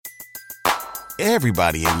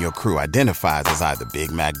Everybody in your crew identifies as either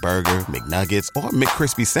Big Mac Burger, McNuggets, or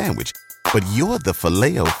McCrispy Sandwich. But you're the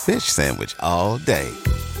Filet-O-Fish Sandwich all day.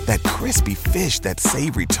 That crispy fish, that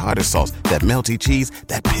savory tartar sauce, that melty cheese,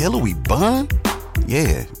 that pillowy bun.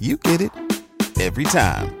 Yeah, you get it. Every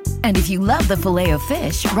time. And if you love the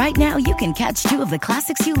Filet-O-Fish, right now you can catch two of the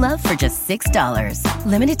classics you love for just $6.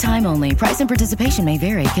 Limited time only. Price and participation may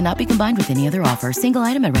vary. Cannot be combined with any other offer. Single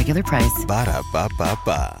item at regular price.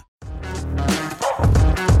 Ba-da-ba-ba-ba.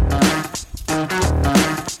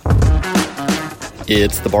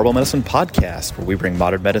 It's the Barbell Medicine Podcast, where we bring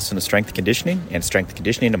modern medicine to strength and conditioning, and strength and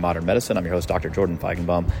conditioning to modern medicine. I'm your host, Dr. Jordan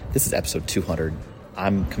Feigenbaum. This is episode 200.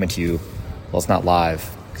 I'm coming to you, well, it's not live,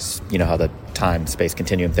 because you know how the time-space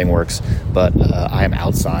continuum thing works, but I am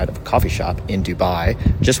outside of a coffee shop in Dubai.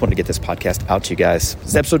 Just wanted to get this podcast out to you guys. This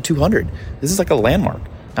is episode 200. This is like a landmark.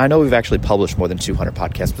 Now, I know we've actually published more than 200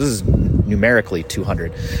 podcasts, but this is numerically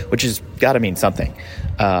 200, which has got to mean something.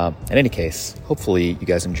 In any case, hopefully you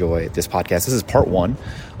guys enjoy this podcast. This is part one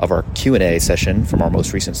of our Q&A session from our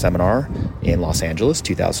most recent seminar in Los Angeles,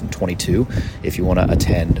 2022. If you want to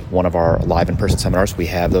attend one of our live in-person seminars, we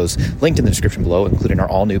have those linked in the description below, including our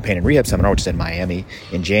all-new pain and rehab seminar, which is in Miami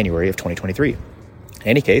in January of 2023. In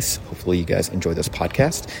any case, hopefully you guys enjoy this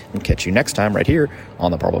podcast and catch you next time right here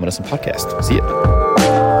on the Barbell Medicine Podcast. See ya.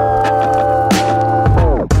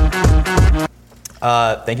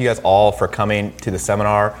 Thank you guys all for coming to the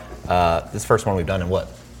seminar. This is the first one we've done in what?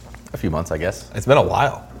 A few months, I guess. It's been a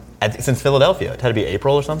while. Since Philadelphia. It had to be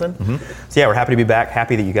April or something. Mm-hmm. So yeah, we're happy to be back.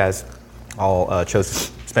 Happy that you guys all chose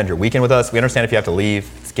to spend your weekend with us. We understand if you have to leave.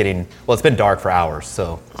 It's been dark for hours,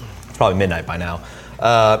 so it's probably midnight by now.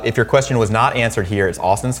 If your question was not answered here, it's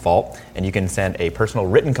Austin's fault, and you can send a personal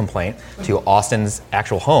written complaint to Austin's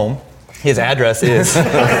actual home. His address is...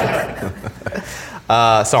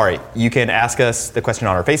 you can ask us the question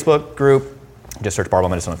on our Facebook group. Just search Barbell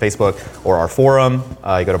Medicine on Facebook, or our forum.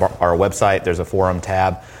 You go to our website, there's a forum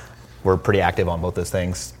tab. We're pretty active on both those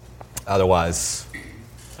things. Otherwise,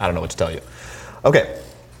 I don't know what to tell you. Okay,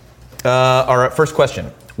 our first question.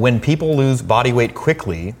 When people lose body weight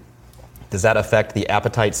quickly, does that affect the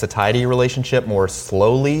appetite-satiety relationship more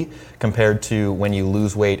slowly compared to when you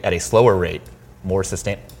lose weight at a slower rate, more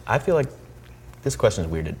sustained? I feel like this question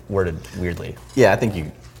is worded weirdly. Yeah, I think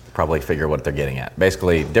you probably figure what they're getting at.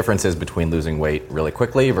 Basically, differences between losing weight really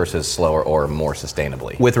quickly versus slower or more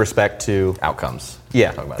sustainably. With respect to? Outcomes.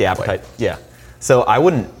 Yeah, the appetite. Yeah. So I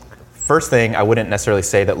wouldn't necessarily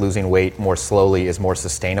say that losing weight more slowly is more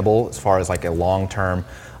sustainable as far as like a long-term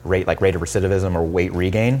rate, like rate of recidivism or weight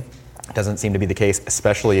regain. It doesn't seem to be the case,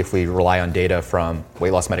 especially if we rely on data from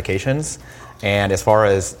weight loss medications. And as far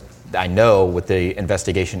as I know, with the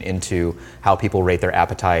investigation into how people rate their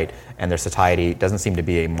appetite and their satiety, doesn't seem to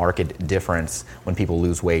be a marked difference when people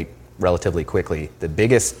lose weight relatively quickly. The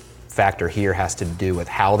biggest factor here has to do with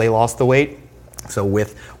how they lost the weight. So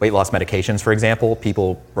with weight loss medications, for example,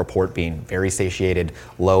 people report being very satiated,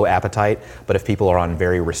 low appetite. But if people are on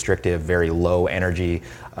very restrictive, very low energy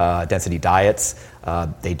density diets,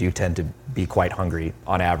 they do tend to be quite hungry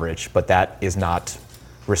on average. But that is not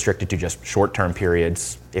restricted to just short-term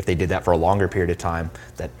periods. If they did that for a longer period of time,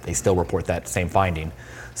 that they still report that same finding.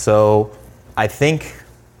 So I think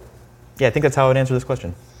that's how I would answer this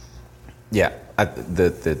question. Yeah,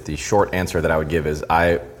 the short answer that I would give is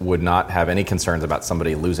I would not have any concerns about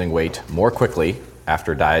somebody losing weight more quickly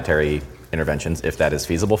after dietary interventions if that is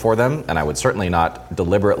feasible for them, and I would certainly not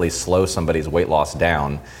deliberately slow somebody's weight loss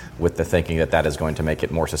down with the thinking that that is going to make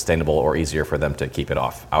it more sustainable or easier for them to keep it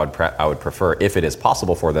off. I would prefer, if it is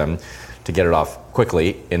possible for them, to get it off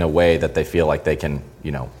quickly in a way that they feel like they can,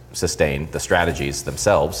 sustain the strategies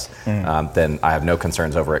themselves. Then I have no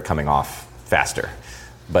concerns over it coming off faster.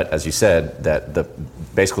 But as you said,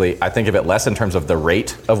 basically I think of it less in terms of the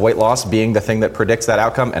rate of weight loss being the thing that predicts that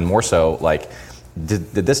outcome, and more so like,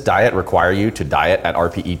 did this diet require you to diet at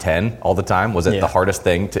RPE 10 all the time? Was it the hardest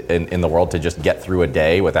thing in the world to just get through a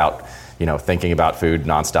day without, thinking about food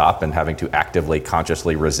nonstop and having to actively,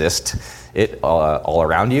 consciously resist it all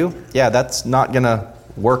around you? Yeah, that's not gonna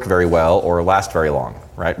work very well or last very long,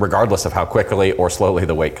 right? Regardless of how quickly or slowly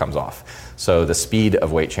the weight comes off. So the speed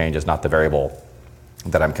of weight change is not the variable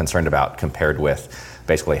that I'm concerned about compared with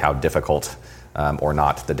basically how difficult or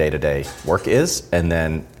not the day-to-day work is. And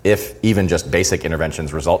then if even just basic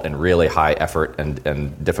interventions result in really high effort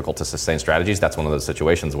and difficult to sustain strategies, that's one of those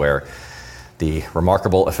situations where the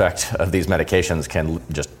remarkable effect of these medications can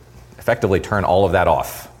just effectively turn all of that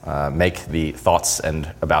off, make the thoughts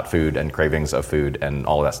and about food and cravings of food and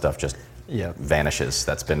all of that stuff just vanishes.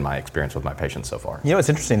 That's been my experience with my patients so far. You know, it's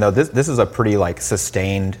interesting though. This is a pretty like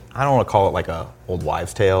sustained. I don't want to call it like a old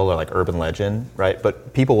wives' tale or like urban legend, right?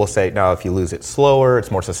 But people will say, no, if you lose it slower,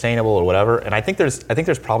 it's more sustainable or whatever. And I think there's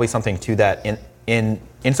probably something to that in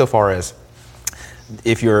insofar as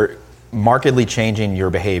if you're markedly changing your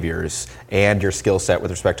behaviors and your skill set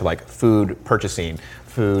with respect to like food purchasing,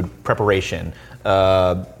 food preparation,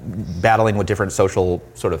 battling with different social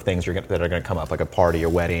sort of things that are going to come up, like a party or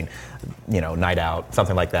wedding, night out,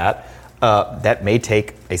 something like that. That may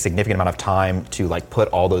take a significant amount of time to like put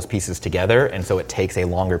all those pieces together, and so it takes a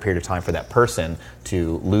longer period of time for that person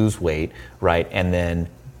to lose weight, right?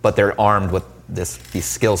 But they're armed with this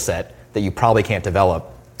skill set that you probably can't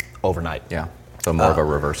develop overnight. Yeah. So more of a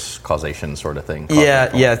reverse causation sort of thing.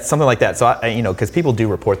 Yeah, something like that. So because people do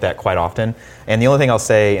report that quite often. And the only thing I'll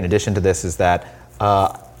say in addition to this is that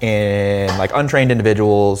in like untrained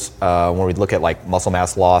individuals, when we look at like muscle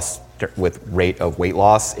mass loss with rate of weight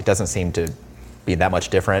loss, it doesn't seem to be that much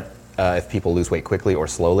different if people lose weight quickly or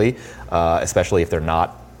slowly, especially if they're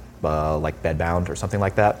not like bedbound or something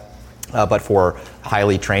like that. But for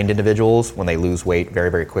highly trained individuals, when they lose weight very,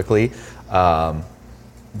 very quickly,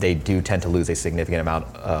 they do tend to lose a significant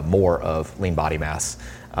amount more of lean body mass.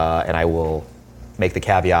 And I will make the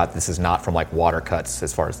caveat, this is not from like water cuts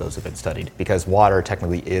as far as those have been studied, because water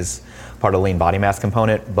technically is part of the lean body mass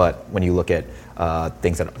component, but when you look at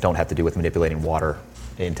things that don't have to do with manipulating water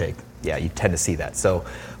intake, you tend to see that. So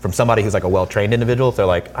from somebody who's like a well-trained individual, if they're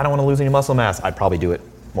like, I don't want to lose any muscle mass, I'd probably do it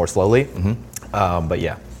more slowly. Mm-hmm. But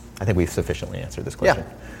yeah, I think we've sufficiently answered this question.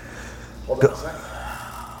 Yeah. Hold on a second.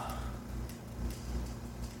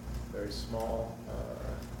 Very small.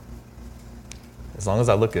 As long as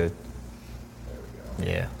I look good. There we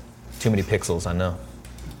go. Yeah. Too many pixels, I know.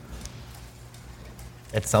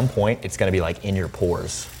 At some point, it's going to be like in your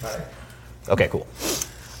pores. All right. Okay, cool.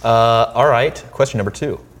 All right, question number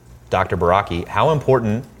 2. Dr. Baraki, how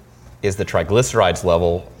important is the triglycerides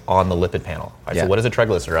level on the lipid panel? All right, so what is a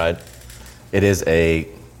triglyceride? It is a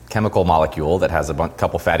chemical molecule that has a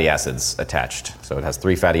couple fatty acids attached. So it has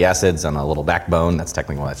 3 fatty acids and a little backbone. That's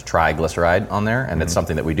technically why it's triglyceride on there. And it's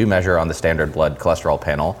something that we do measure on the standard blood cholesterol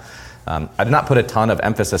panel. I did not put a ton of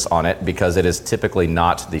emphasis on it because it is typically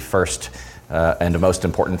not the first and the most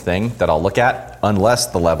important thing that I'll look at unless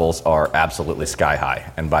the levels are absolutely sky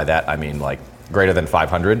high. And by that, I mean like greater than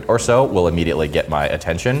 500 or so will immediately get my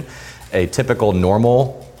attention. A typical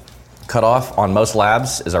normal cutoff on most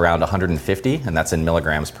labs is around 150, and that's in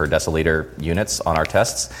milligrams per deciliter units on our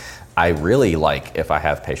tests. I really like if I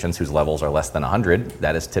have patients whose levels are less than 100.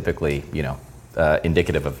 That is typically,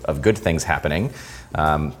 indicative of good things happening.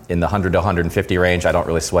 In the 100 to 150 range, I don't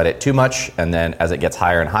really sweat it too much. And then as it gets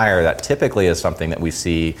higher and higher, that typically is something that we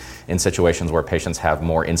see in situations where patients have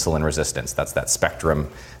more insulin resistance. That's that spectrum,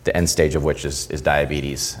 the end stage of which is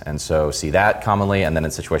diabetes. And so see that commonly. And then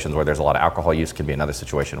in situations where there's a lot of alcohol use can be another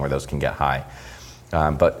situation where those can get high.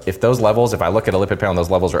 But if those levels, if I look at a lipid panel and those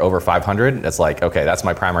levels are over 500, it's like, okay, that's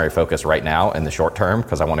my primary focus right now in the short term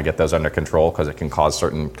because I want to get those under control because it can cause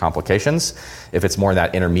certain complications. If it's more in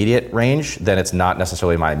that intermediate range, then it's not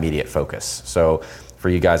necessarily my immediate focus. So for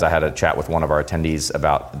you guys, I had a chat with one of our attendees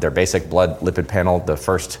about their basic blood lipid panel. The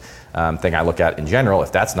first thing I look at in general,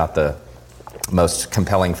 if that's not the most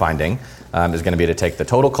compelling finding, is going to be to take the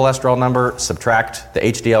total cholesterol number, subtract the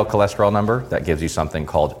HDL cholesterol number. That gives you something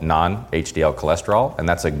called non-HDL cholesterol, and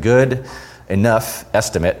that's a good enough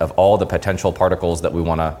estimate of all the potential particles that we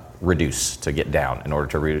want to reduce to get down in order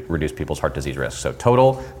to reduce people's heart disease risk. So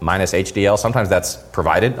total minus HDL, sometimes that's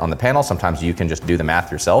provided on the panel, sometimes you can just do the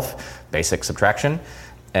math yourself, basic subtraction.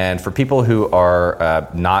 And for people who are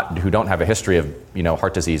who don't have a history of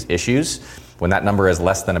heart disease issues, when that number is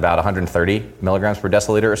less than about 130 milligrams per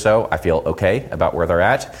deciliter or so, I feel okay about where they're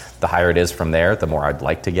at. The higher it is from there, the more I'd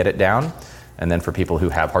like to get it down. And then for people who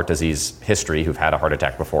have heart disease history, who've had a heart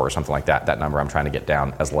attack before or something like that, that number I'm trying to get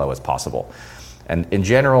down as low as possible. And in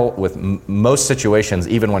general, with most situations,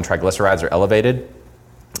 even when triglycerides are elevated,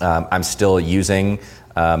 I'm still using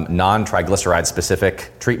non-triglyceride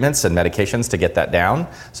specific treatments and medications to get that down.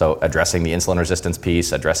 So addressing the insulin resistance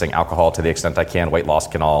piece, addressing alcohol to the extent I can, weight loss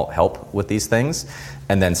can all help with these things.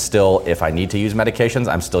 And then still, if I need to use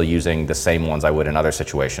medications, I'm still using the same ones I would in other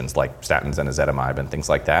situations like statins and ezetimibe and things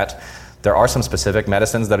like that. There are some specific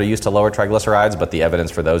medicines that are used to lower triglycerides, but the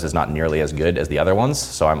evidence for those is not nearly as good as the other ones.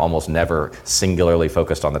 So I'm almost never singularly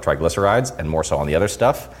focused on the triglycerides and more so on the other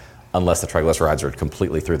stuff, unless the triglycerides are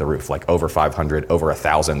completely through the roof, like over 500, over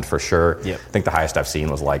 1,000 for sure. Yep. I think the highest I've seen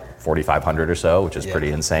was like 4,500 or so, which is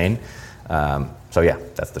pretty insane. So yeah,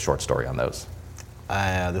 that's the short story on those.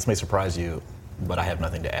 This may surprise you, but I have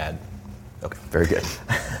nothing to add. Okay. Very good.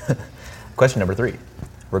 Question number 3.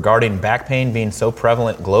 Regarding back pain being so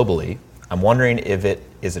prevalent globally, I'm wondering if it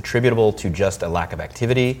is attributable to just a lack of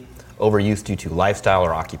activity, overuse due to lifestyle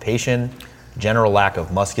or occupation, general lack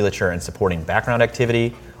of musculature and supporting background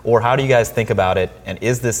activity, or how do you guys think about it? And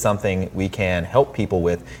is this something we can help people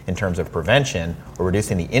with in terms of prevention or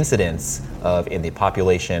reducing the incidence of in the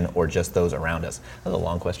population or just those around us? That's a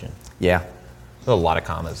long question. Yeah. There's a lot of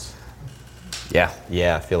commas. Yeah.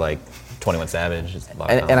 Yeah, I feel like 21 Savage is a lot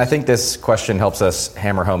of commas. And I think this question helps us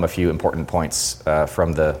hammer home a few important points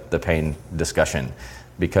from the pain discussion,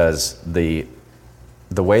 because the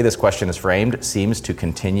way this question is framed seems to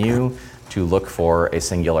continue to look for a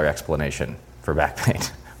singular explanation for back pain,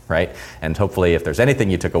 right? And hopefully if there's anything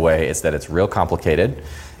you took away, it's that it's real complicated,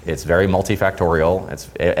 it's very multifactorial, it's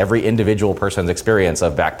every individual person's experience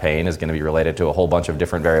of back pain is going to be related to a whole bunch of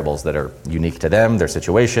different variables that are unique to them, their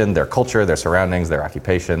situation, their culture, their surroundings, their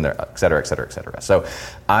occupation, their et cetera, et cetera, et cetera. So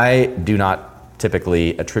I do not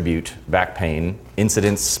typically attribute back pain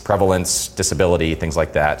incidence, prevalence, disability, things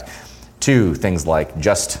like that, to things like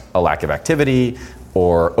just a lack of activity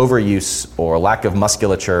or overuse or lack of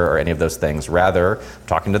musculature or any of those things. Rather,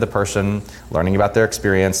 talking to the person, learning about their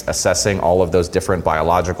experience, assessing all of those different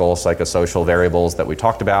biological, psychosocial variables that we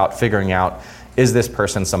talked about, figuring out, is this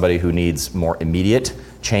person somebody who needs more immediate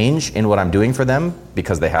change in what I'm doing for them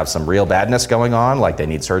because they have some real badness going on, like they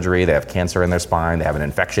need surgery, they have cancer in their spine, they have an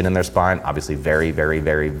infection in their spine, obviously very, very,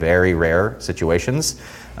 very, very rare situations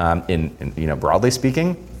in broadly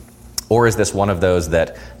speaking. Or is this one of those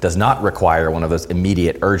that does not require one of those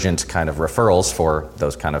immediate, urgent kind of referrals for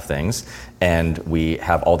those kind of things, and we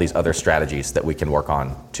have all these other strategies that we can work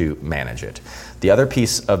on to manage it? The other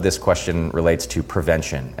piece of this question relates to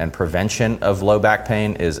prevention, and prevention of low back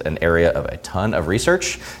pain is an area of a ton of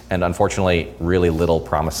research and unfortunately really little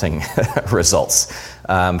promising results.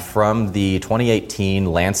 From the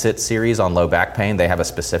 2018 Lancet series on low back pain, they have a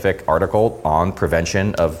specific article on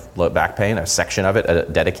prevention of low back pain, a section of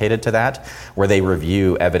it dedicated to that, where they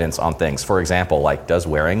review evidence on things. For example, like, does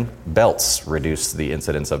wearing belts reduce the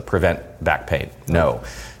incidence of prevent back pain? No.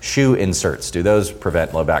 Shoe inserts, do those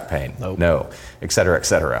prevent low back pain? Nope. No, et cetera, et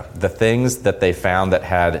cetera. The things that they found that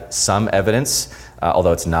had some evidence,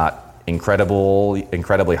 although it's not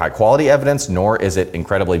incredibly high quality evidence, nor is it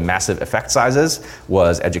incredibly massive effect sizes,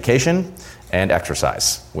 was education and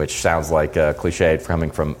exercise, which sounds like a cliche coming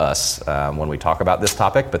from us when we talk about this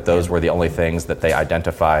topic, but those were the only things that they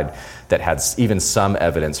identified that had even some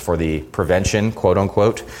evidence for the prevention, quote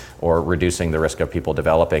unquote, or reducing the risk of people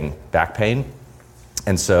developing back pain.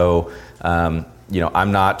 And so, I'm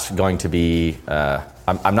not going to be,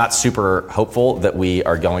 I'm not super hopeful that we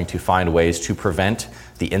are going to find ways to prevent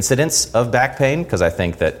the incidence of back pain, because I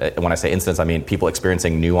think that when I say incidence, I mean people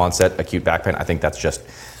experiencing new onset acute back pain. I think that's just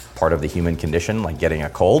part of the human condition, like getting a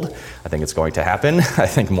cold. I think it's going to happen. I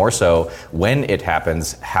think more so when it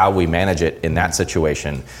happens, how we manage it in that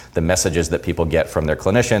situation, the messages that people get from their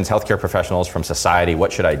clinicians, healthcare professionals, from society,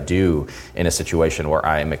 what should I do in a situation where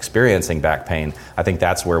I am experiencing back pain? I think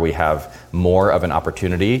that's where we have more of an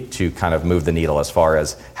opportunity to kind of move the needle as far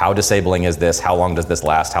as how disabling is this, how long does this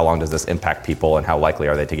last, how long does this impact people, and how likely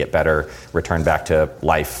are they to get better, return back to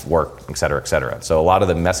life, work, et cetera, et cetera. So a lot of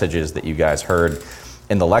the messages that you guys heard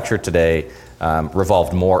in the lecture today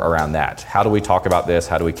revolved more around that. How do we talk about this?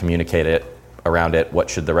 How do we communicate it around it? What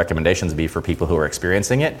should the recommendations be for people who are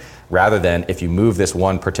experiencing it? Rather than, if you move this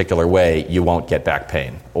one particular way, you won't get back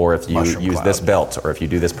pain. Or if you use this belt, or if you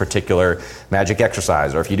do this particular magic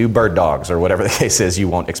exercise, or if you do bird dogs, or whatever the case is, you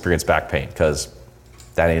won't experience back pain, because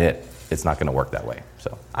that ain't it. It's not gonna work that way.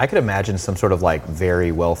 So I could imagine some sort of like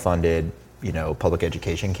very well-funded, public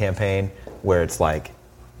education campaign where it's like,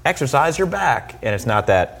 exercise your back, and it's not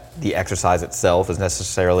that the exercise itself is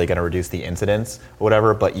necessarily going to reduce the incidence or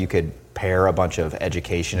whatever, but you could pair a bunch of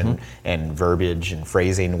education and verbiage and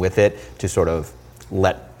phrasing with it to sort of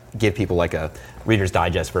give people like a Reader's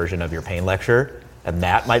Digest version of your pain lecture, and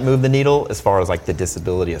that might move the needle as far as like the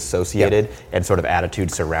disability associated and sort of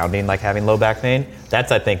attitude surrounding like having low back pain.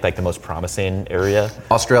 That's, I think, like the most promising area.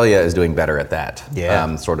 Australia is doing better at that.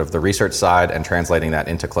 Yeah. Sort of the research side and translating that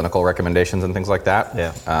into clinical recommendations and things like that.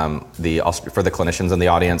 Yeah. For the clinicians in the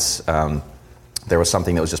audience, there was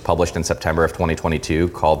something that was just published in September of 2022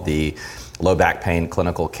 called the Low Back Pain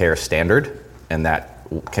Clinical Care Standard, and that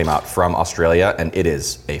came out from Australia, and it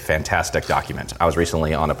is a fantastic document. I was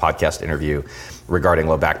recently on a podcast interview regarding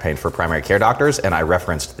low back pain for primary care doctors, and I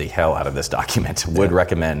referenced the hell out of this document. Would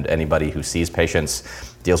recommend anybody who sees patients,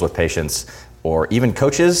 deals with patients, or even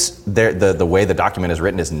coaches. The way the document is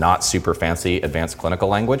written is not super fancy advanced clinical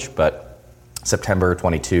language, but September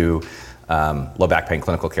 22, low back pain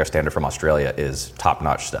clinical care standard from Australia is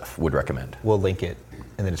top-notch stuff. Would recommend. We'll link it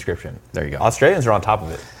in the description. There you go. Australians are on top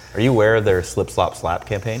of it. Are you aware of their slip, slop, slap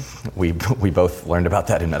campaign? We both learned about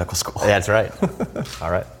that in medical school. That's right.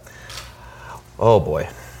 All right. Oh boy.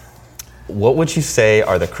 What would you say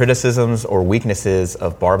are the criticisms or weaknesses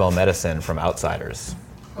of barbell medicine from outsiders?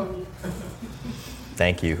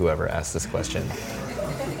 Thank you, whoever asked this question.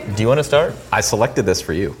 Do you want to start? I selected this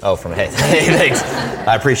for you. Oh, hey, thanks.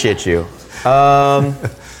 I appreciate you.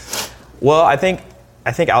 Well, I think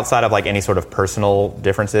outside of like any sort of personal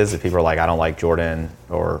differences, if people are like, I don't like Jordan,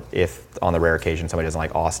 or if on the rare occasion somebody doesn't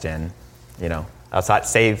like Austin, outside,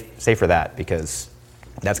 save for that, because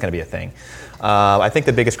that's going to be a thing. I think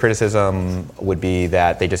the biggest criticism would be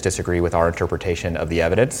that they just disagree with our interpretation of the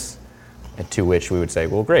evidence, and to which we would say,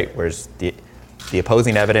 well, great, where's the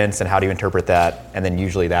opposing evidence and how do you interpret that? And then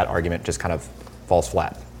usually that argument just kind of falls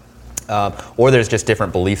flat. Or there's just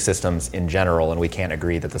different belief systems in general, and we can't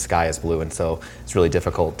agree that the sky is blue, and so it's really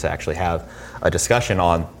difficult to actually have a discussion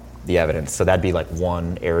on the evidence. So that'd be like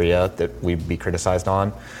one area that we'd be criticized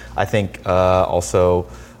on. I think also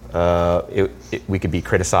we could be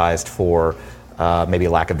criticized for maybe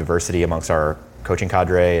a lack of diversity amongst our coaching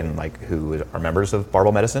cadre and like who are members of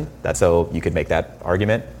barbell medicine. So you could make that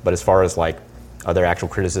argument. But as far as like other actual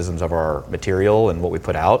criticisms of our material and what we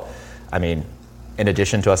put out, I mean, in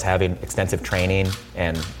addition to us having extensive training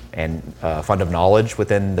and fund of knowledge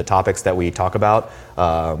within the topics that we talk about,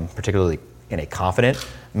 particularly in a confident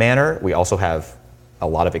manner, we also have a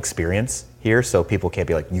lot of experience here, so people can't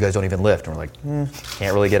be like, you guys don't even lift, and we're like,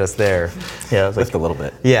 can't really get us there. Yeah, it's Lift like, a little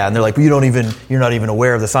bit. Yeah, and they're like, you're not even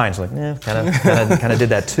aware of the science. I'm like, kind of did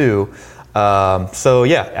that too. So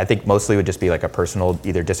yeah, I think mostly it would just be like a personal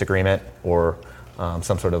either disagreement or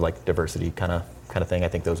some sort of like diversity kind of thing. I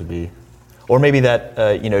think those would be. Or maybe that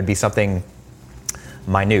it'd be something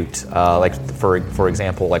minute, like for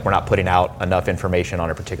example, like we're not putting out enough information on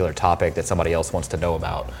a particular topic that somebody else wants to know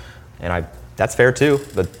about, and that's fair too.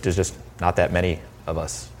 But there's just not that many of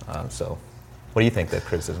us. So, what do you think the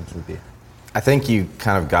criticisms would be? I think you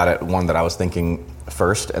kind of got at one that I was thinking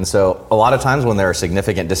first, and so a lot of times when there are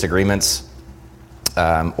significant disagreements,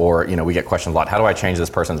 or we get questions a lot, how do I change this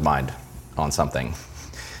person's mind on something?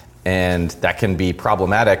 And that can be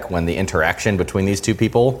problematic when the interaction between these two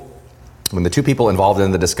people, when the two people involved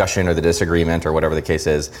in the discussion or the disagreement or whatever the case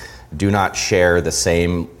is, do not share the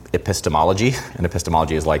same epistemology. And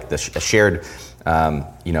epistemology is like a shared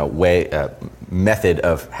method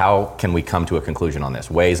of how can we come to a conclusion on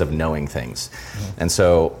this, ways of knowing things. Mm-hmm. And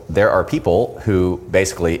so there are people who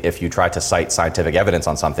basically, if you try to cite scientific evidence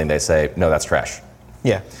on something, they say, no, that's trash.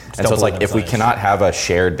 Yeah. And so it's like if we cannot have a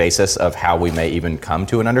shared basis of how we may even come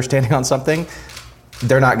to an understanding on something,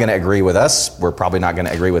 they're not going to agree with us. We're probably not going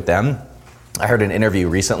to agree with them. I heard an interview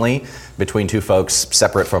recently between two folks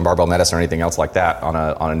separate from barbell medicine or anything else like that on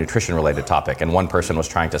a nutrition related topic. And one person was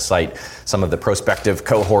trying to cite some of the prospective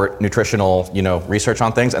cohort nutritional, research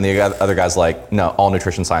on things. And the other guy's like, no, all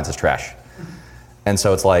nutrition science is trash. And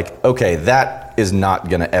so it's like, okay, that is not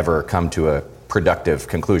going to ever come to a productive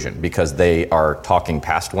conclusion because they are talking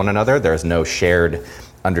past one another. There's no shared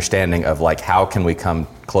understanding of like how can we come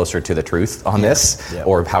closer to the truth on this,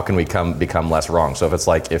 or how can we become less wrong. So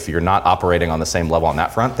if you're not operating on the same level on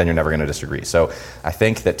that front, then you're never going to disagree. So I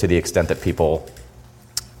think that to the extent that people,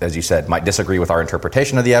 as you said, might disagree with our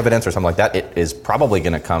interpretation of the evidence or something like that, it is probably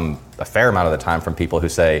going to come a fair amount of the time from people who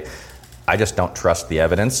say, I just don't trust the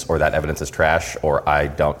evidence, or that evidence is trash, or I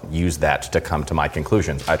don't use that to come to my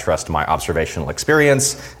conclusions. I trust my observational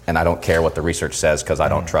experience, and I don't care what the research says because I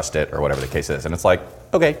don't trust it, or whatever the case is. And it's like,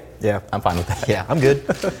 okay, yeah, I'm fine with that. Yeah, I'm good.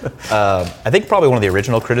 I think probably one of the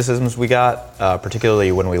original criticisms we got,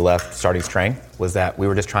 particularly when we left Starting Strength, was that we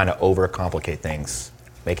were just trying to overcomplicate things,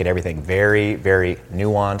 making everything very, very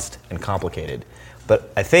nuanced and complicated.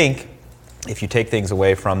 But I think if you take things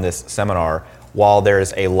away from this seminar, while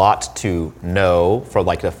there's a lot to know from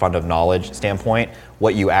like the fund of knowledge standpoint,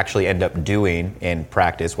 what you actually end up doing in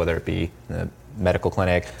practice, whether it be in a medical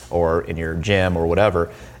clinic or in your gym or whatever,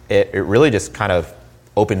 it really just kind of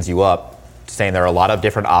opens you up, saying there are a lot of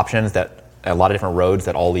different options, that a lot of different roads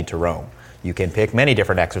that all lead to Rome. You can pick many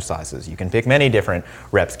different exercises. You can pick many different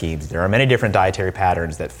rep schemes. There are many different dietary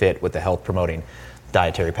patterns that fit with the health promoting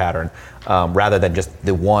dietary pattern, rather than just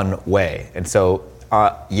the one way. And so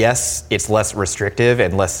yes, it's less restrictive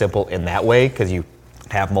and less simple in that way because you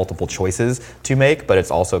have multiple choices to make, but it's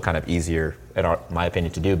also kind of easier, in my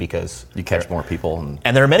opinion, to do because you catch more people.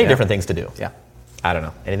 And there are many different things to do. Yeah. I don't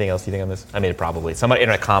know. Anything else you think on this? I mean, probably. Somebody in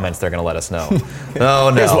the comments, they're going to let us know.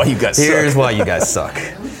 No. Here's why you guys suck. Here's why you guys suck.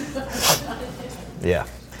 Yeah.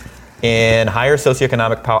 In higher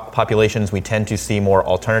socioeconomic populations, we tend to see more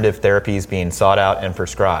alternative therapies being sought out and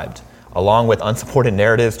prescribed, along with unsupported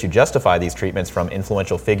narratives to justify these treatments from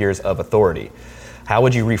influential figures of authority. How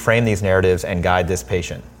would you reframe these narratives and guide this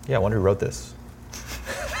patient? Yeah, I wonder who wrote this.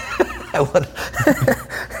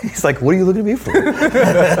 He's like, what are you looking at me for?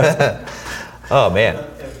 Oh, man.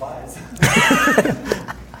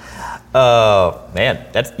 Oh, man.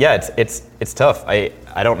 It's tough.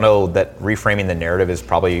 I don't know that reframing the narrative is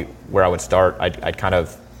probably where I would start. I'd kind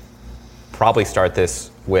of probably start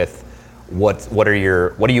this with what do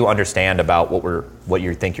you understand about what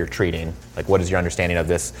you think you're treating? Like, what is your understanding of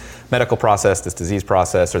this medical process, this disease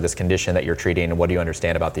process, or this condition that you're treating, and what do you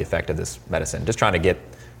understand about the effect of this medicine? Just trying to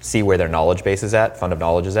see where their knowledge base is at, fund of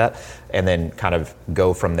knowledge is at, and then kind of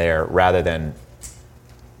go from there rather than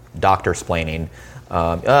doctor-splaining.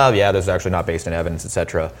 This is actually not based on evidence,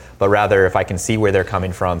 etc. But rather, if I can see where they're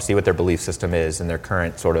coming from, see what their belief system is and their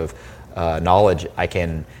current sort of knowledge, I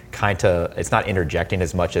can it's not interjecting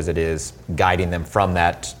as much as it is guiding them from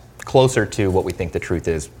that closer to what we think the truth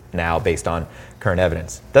is now based on current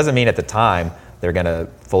evidence. Doesn't mean at the time they're going to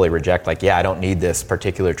fully reject, like, yeah, I don't need this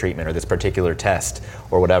particular treatment or this particular test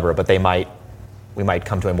or whatever, but we might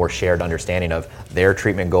come to a more shared understanding of their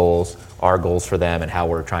treatment goals, our goals for them, and how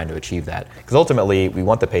we're trying to achieve that. Because ultimately, we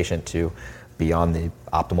want the patient to be on the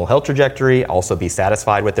optimal health trajectory, also be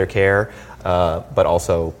satisfied with their care, but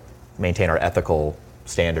also maintain our ethical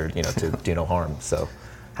standard, to do no harm. So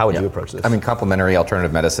how would you approach this? I mean, complementary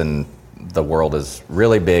alternative medicine, the world is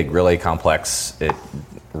really big, really complex. It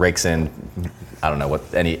rakes in, I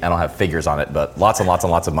don't have figures on it, but lots and lots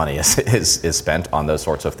and lots of money is spent on those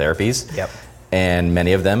sorts of therapies. Yep. And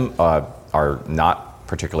many of them are not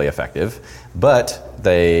particularly effective, but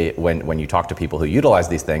when you talk to people who utilize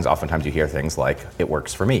these things, oftentimes you hear things like, it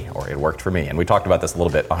works for me, or it worked for me. And we talked about this a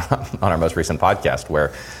little bit on our most recent podcast,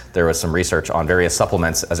 where there was some research on various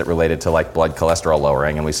supplements as it related to like blood cholesterol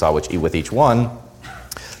lowering, and we saw with each one,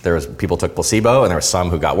 people took placebo, and there were some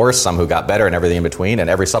who got worse, some who got better, and everything in between, and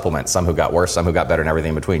every supplement, some who got worse, some who got better, and everything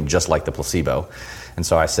in between, just like the placebo. And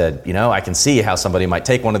so I said, I can see how somebody might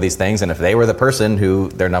take one of these things, and if they were the person who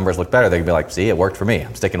their numbers look better, they'd be like, see, it worked for me,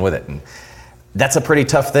 I'm sticking with it. And that's a pretty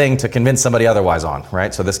tough thing to convince somebody otherwise on,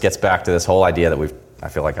 right? So this gets back to this whole idea that I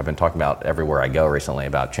feel like I've been talking about everywhere I go recently,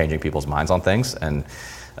 about changing people's minds on things, and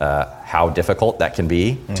how difficult that can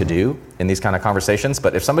be to do in these kind of conversations.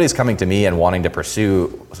 But if somebody's coming to me and wanting to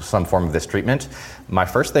pursue some form of this treatment, my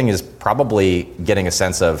first thing is probably getting a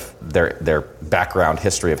sense of their background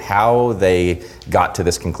history of how they got to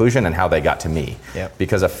this conclusion and how they got to me. Yep.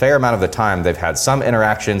 Because a fair amount of the time they've had some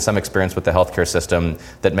interaction, some experience with the healthcare system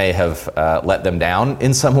that may have let them down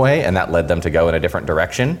in some way, and that led them to go in a different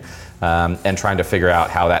direction. And trying to figure out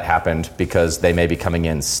how that happened, because they may be coming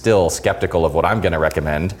in still skeptical of what I'm going to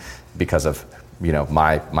recommend because of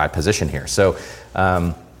my position here. So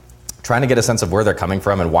trying to get a sense of where they're coming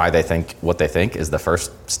from and why they think what they think is the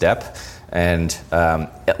first step, and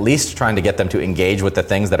at least trying to get them to engage with the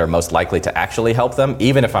things that are most likely to actually help them,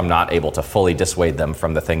 even if I'm not able to fully dissuade them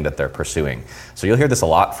from the thing that they're pursuing. So you'll hear this a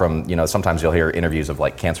lot from, sometimes you'll hear interviews of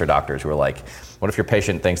like cancer doctors who are like, what if your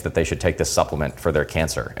patient thinks that they should take this supplement for their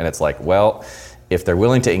cancer? And it's like, well, if they're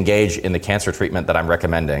willing to engage in the cancer treatment that I'm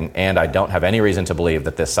recommending, and I don't have any reason to believe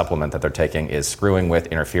that this supplement that they're taking is screwing with,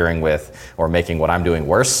 interfering with, or making what I'm doing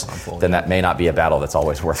worse, then that may not be a battle that's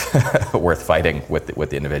always worth fighting with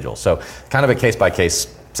the individual. So kind of a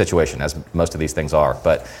case-by-case situation, as most of these things are.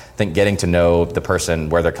 But I think getting to know the person,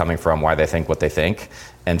 where they're coming from, why they think what they think,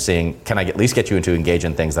 and seeing, can I at least get you to engage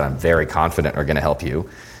in things that I'm very confident are going to help you?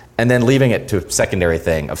 And then leaving it to a secondary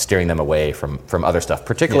thing of steering them away from other stuff,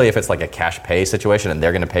 particularly if it's like a cash pay situation and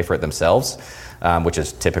they're going to pay for it themselves, which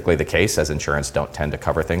is typically the case, as insurance don't tend to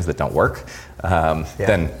cover things that don't work.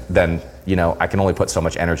 Then I can only put so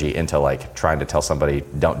much energy into like trying to tell somebody,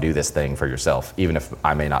 don't do this thing for yourself, even if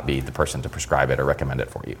I may not be the person to prescribe it or recommend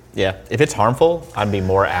it for you. Yeah, if it's harmful, I'd be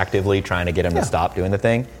more actively trying to get them to stop doing the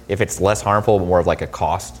thing. If it's less harmful, but more of like a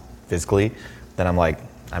cost physically, then I'm like,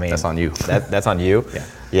 that's on you. That's on you.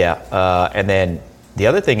 Yeah. And then the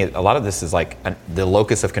other thing is, a lot of this is like the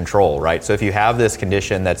locus of control, right? So if you have this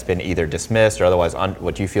condition that's been either dismissed or otherwise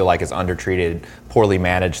what you feel like is undertreated, poorly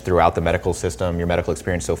managed throughout the medical system, your medical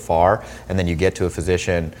experience so far, and then you get to a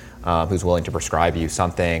physician who's willing to prescribe you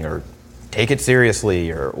something or take it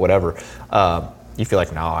seriously or whatever, you feel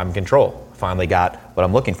like, no, I'm in control. Finally got what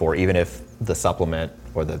I'm looking for, even if the supplement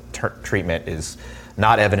or the treatment is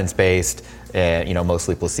not evidence-based,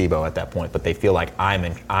 mostly placebo at that point, but they feel like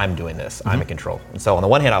I'm doing this, I'm in control. And so on the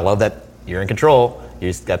one hand, I love that you're in control, you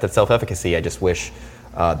just got that self-efficacy. I just wish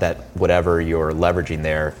that whatever you're leveraging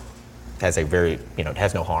there has a very, it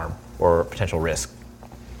has no harm or potential risk.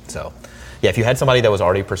 So, yeah, if you had somebody that was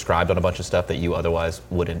already prescribed on a bunch of stuff that you otherwise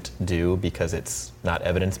wouldn't do because it's not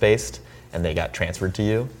evidence-based and they got transferred to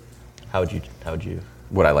you, how would you?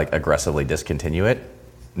 Would I like aggressively discontinue it?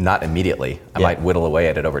 Not immediately. I Yeah. might whittle away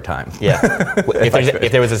at it over time. Yeah.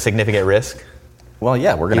 if there was a significant risk? Well,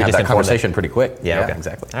 yeah, we're going to You have just that inform conversation pretty quick. Yeah, okay.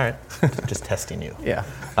 Exactly. All right. Just testing you. Yeah.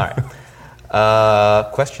 All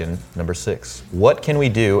right. Question number 6. What can we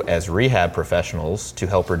do as rehab professionals to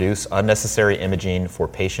help reduce unnecessary imaging for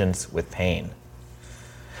patients with pain?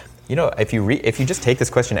 You know, if you just take this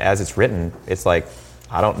question as it's written, it's like,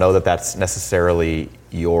 I don't know that that's necessarily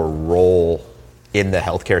your role in the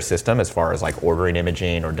healthcare system as far as like ordering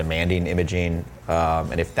imaging or demanding imaging.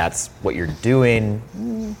 And if that's what you're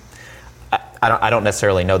doing, I don't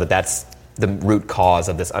necessarily know that that's the root cause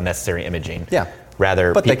of this unnecessary imaging. Yeah.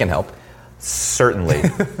 Rather, But they can help. Certainly,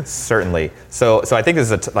 certainly. So I think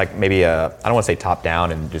this is maybe I don't want to say top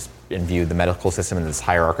down and just view the medical system in this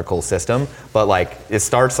hierarchical system, but like it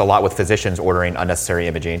starts a lot with physicians ordering unnecessary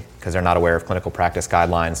imaging because they're not aware of clinical practice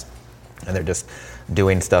guidelines, and they're just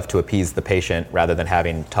doing stuff to appease the patient rather than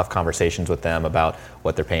having tough conversations with them about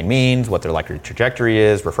what their pain means, what their likely trajectory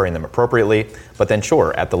is, referring them appropriately. But then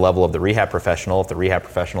sure, at the level of the rehab professional, if the rehab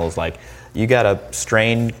professional is like, you got a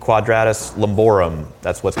strained quadratus lumborum,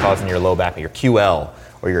 that's what's causing your low back pain, your QL,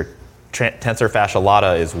 or your tensor fascia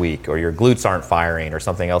lata is weak, or your glutes aren't firing, or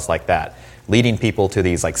something else like that. Leading people to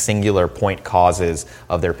these like singular point causes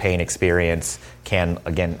of their pain experience can,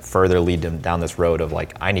 again, further lead them down this road of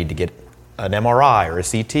like, I need to get an MRI or a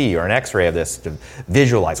CT or an X-ray of this to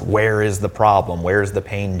visualize where is the problem, where is the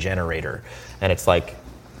pain generator. And it's like,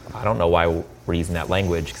 I don't know why we're using that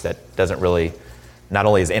language, because that doesn't really, not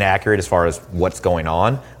only is inaccurate as far as what's going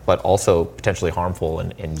on, but also potentially harmful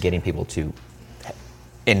in getting people to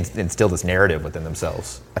instill this narrative within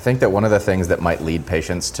themselves. I think that one of the things that might lead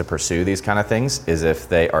patients to pursue these kind of things is if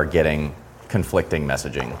they are getting conflicting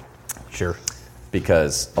messaging. Sure.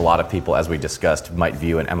 Because a lot of people, as we discussed, might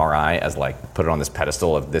view an MRI as like, put it on this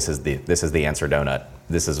pedestal of this is the answer donut,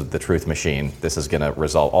 this is the truth machine, this is going to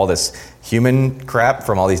resolve all this human crap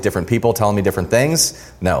from all these different people telling me different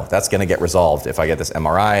things. No, that's going to get resolved if I get this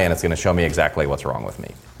MRI, and it's going to show me exactly what's wrong with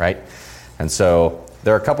me, right? And so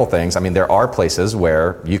there are a couple things. I mean, there are places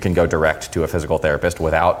where you can go direct to a physical therapist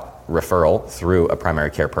without referral through a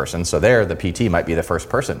primary care person. So there, the PT might be the first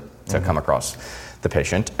person to come across the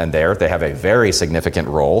patient, and there they have a very significant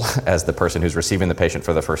role as the person who's receiving the patient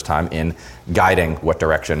for the first time in guiding what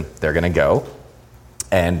direction they're going to go,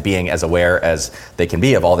 and being as aware as they can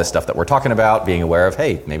be of all this stuff that we're talking about, being aware of,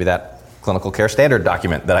 hey, maybe that clinical care standard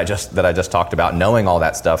document that I just talked about, knowing all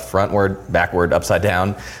that stuff frontward, backward, upside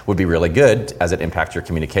down would be really good as it impacts your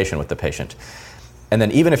communication with the patient. And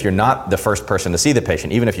then even if you're not the first person to see the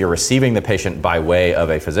patient, even if you're receiving the patient by way of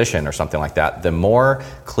a physician or something like that, the more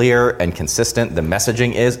clear and consistent the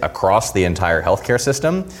messaging is across the entire healthcare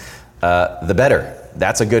system, the better.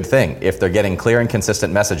 That's a good thing. If they're getting clear and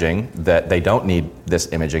consistent messaging that they don't need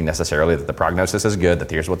this imaging necessarily, that the prognosis is good, that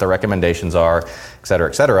here's what the recommendations are,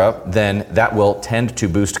 et cetera, then that will tend to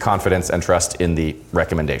boost confidence and trust in the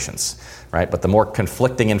recommendations, right? But the more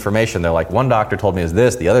conflicting information, they're like, one doctor told me it was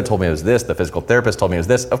this, the other told me it was this, the physical therapist told me it was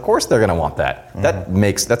this. Of course they're going to want that.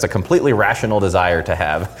 Mm-hmm. That's a completely rational desire to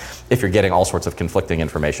have if you're getting all sorts of conflicting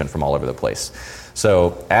information from all over the place.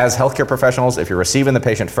 So as healthcare professionals, if you're receiving the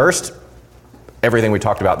patient first, everything we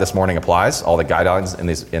talked about this morning applies. All the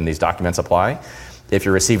guidelines in these documents apply. If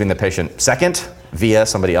you're receiving the patient second via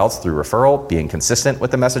somebody else through referral, being consistent with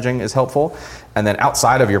the messaging is helpful. And then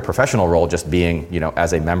outside of your professional role, just being,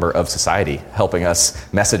 as a member of society, helping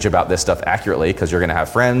us message about this stuff accurately, because you're going to have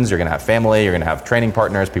friends, you're going to have family, you're going to have training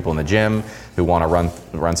partners, people in the gym who want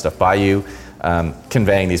to run stuff by you.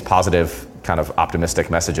 Conveying these positive, kind of optimistic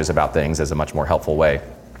messages about things is a much more helpful way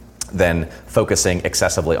than focusing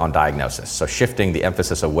excessively on diagnosis. So shifting the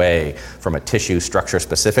emphasis away from a tissue structure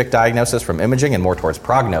specific diagnosis from imaging and more towards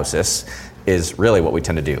prognosis is really what we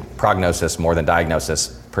tend to do. Prognosis more than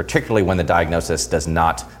diagnosis, particularly when the diagnosis does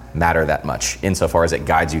not matter that much insofar as it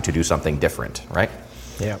guides you to do something different, right?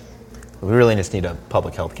 Yeah. We really just need a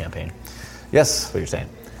public health campaign. Yes. That's what you're saying.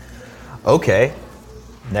 Okay,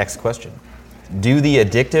 next question. Do the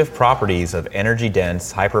addictive properties of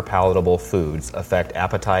energy-dense, hyperpalatable foods affect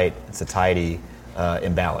appetite and satiety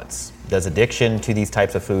imbalance? Does addiction to these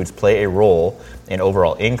types of foods play a role in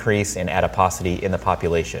overall increase in adiposity in the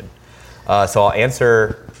population? So I'll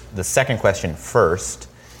answer the second question first.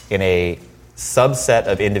 In a subset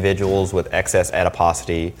of individuals with excess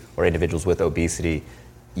adiposity or individuals with obesity,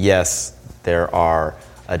 yes, there are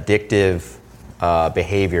addictive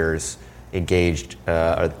behaviors engaged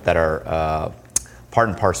that are part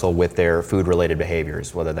and parcel with their food-related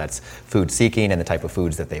behaviors, whether that's food seeking and the type of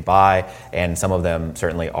foods that they buy, and some of them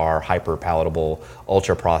certainly are hyper-palatable,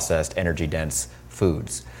 ultra-processed, energy-dense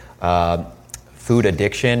foods. Food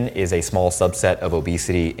addiction is a small subset of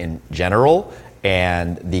obesity in general,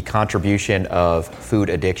 and the contribution of food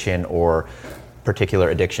addiction or particular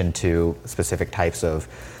addiction to specific types of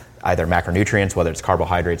either macronutrients, whether it's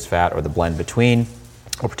carbohydrates, fat, or the blend between,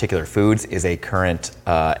 or particular foods, is a current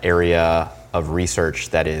area of research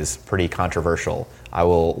that is pretty controversial. I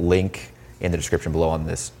will link in the description below on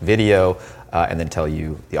this video and then tell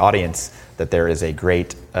you, the audience, that there is a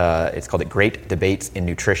great, it's called Great Debates in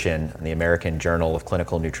Nutrition in the American Journal of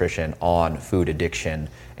Clinical Nutrition on food addiction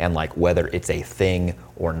and like whether it's a thing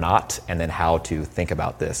or not, and then how to think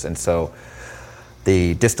about this. And so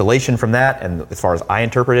the distillation from that, and as far as I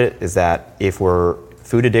interpret it, is that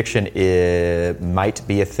food addiction might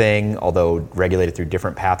be a thing, although regulated through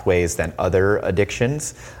different pathways than other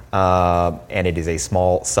addictions, and it is a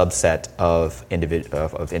small subset of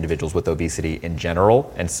individuals with obesity in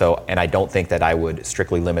general. And I don't think that I would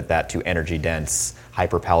strictly limit that to energy-dense,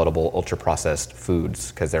 hyper-palatable, ultra-processed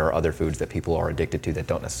foods, because there are other foods that people are addicted to that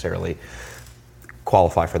don't necessarily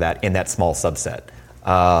qualify for that in that small subset.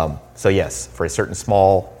 So yes, for a certain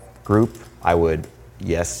small group, I would,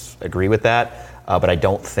 agree with that. But I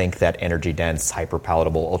don't think that energy-dense,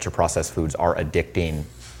 hyper-palatable, ultra-processed foods are addicting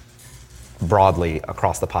broadly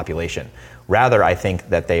across the population. Rather, I think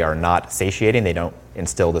that they are not satiating. They don't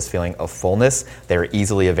instill this feeling of fullness. They're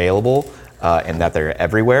easily available, and that they're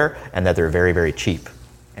everywhere, and that they're very, very cheap.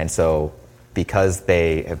 And so because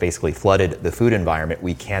they have basically flooded the food environment,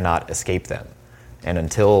 we cannot escape them. And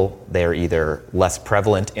until they're either less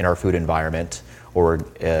prevalent in our food environment or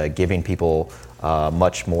giving people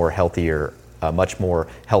much more healthy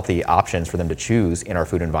options for them to choose in our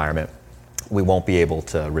food environment, we won't be able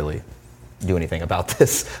to really do anything about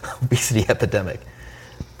this obesity epidemic.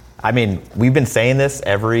 I mean, we've been saying this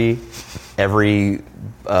every seminar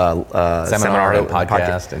and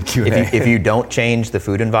podcast and Q&A. If you don't change the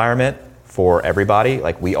food environment for everybody,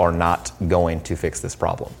 like, we are not going to fix this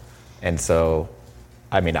problem. And so,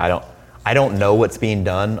 I mean, I don't know what's being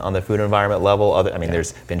done on the food environment level.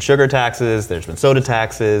 There's been sugar taxes, there's been soda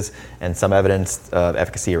taxes, and some evidence of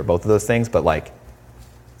efficacy of both of those things, but like,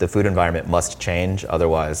 the food environment must change,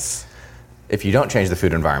 otherwise. If you don't change the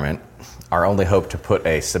food environment, our only hope to put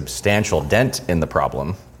a substantial dent in the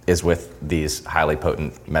problem is with these highly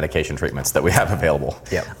potent medication treatments that we have available.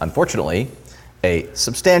 Yep. Unfortunately, a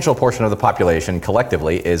substantial portion of the population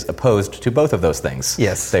collectively is opposed to both of those things.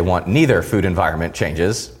 Yes. They want neither food environment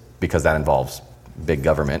changes, because that involves big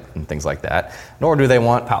government and things like that, nor do they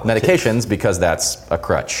want medications, because that's a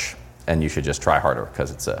crutch, and you should just try harder,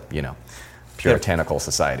 because it's a, puritanical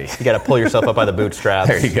society. You got to pull yourself up by the bootstraps.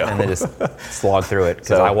 There you go. And then just slog through it.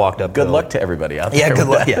 Because I walked up. Good luck to everybody out there. Yeah, good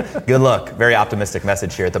luck. Yeah, good luck. Very optimistic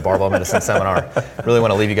message here at the Barbell Medicine Seminar. Really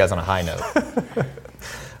want to leave you guys on a high note.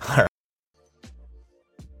 All right.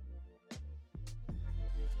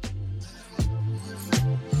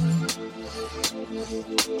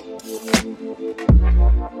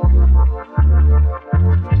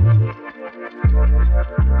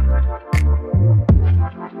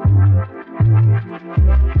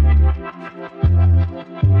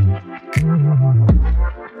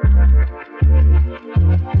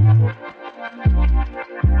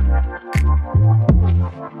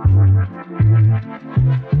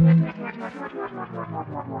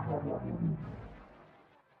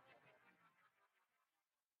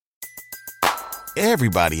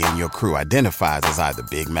 Everybody in your crew identifies as either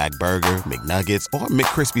Big Mac Burger, McNuggets, or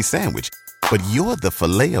McCrispy Sandwich. But you're the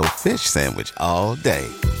Filet-O-Fish Sandwich all day.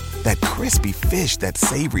 That crispy fish, that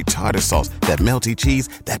savory tartar sauce, that melty cheese,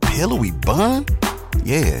 that pillowy bun.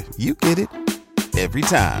 Yeah, you get it. Every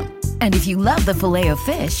time. And if you love the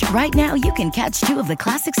Filet-O-Fish, right now you can catch two of the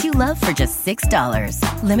classics you love for just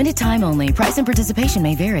 $6. Limited time only. Price and participation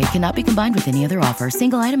may vary. Cannot be combined with any other offer.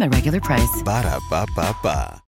 Single item at regular price. Ba-da-ba-ba-ba.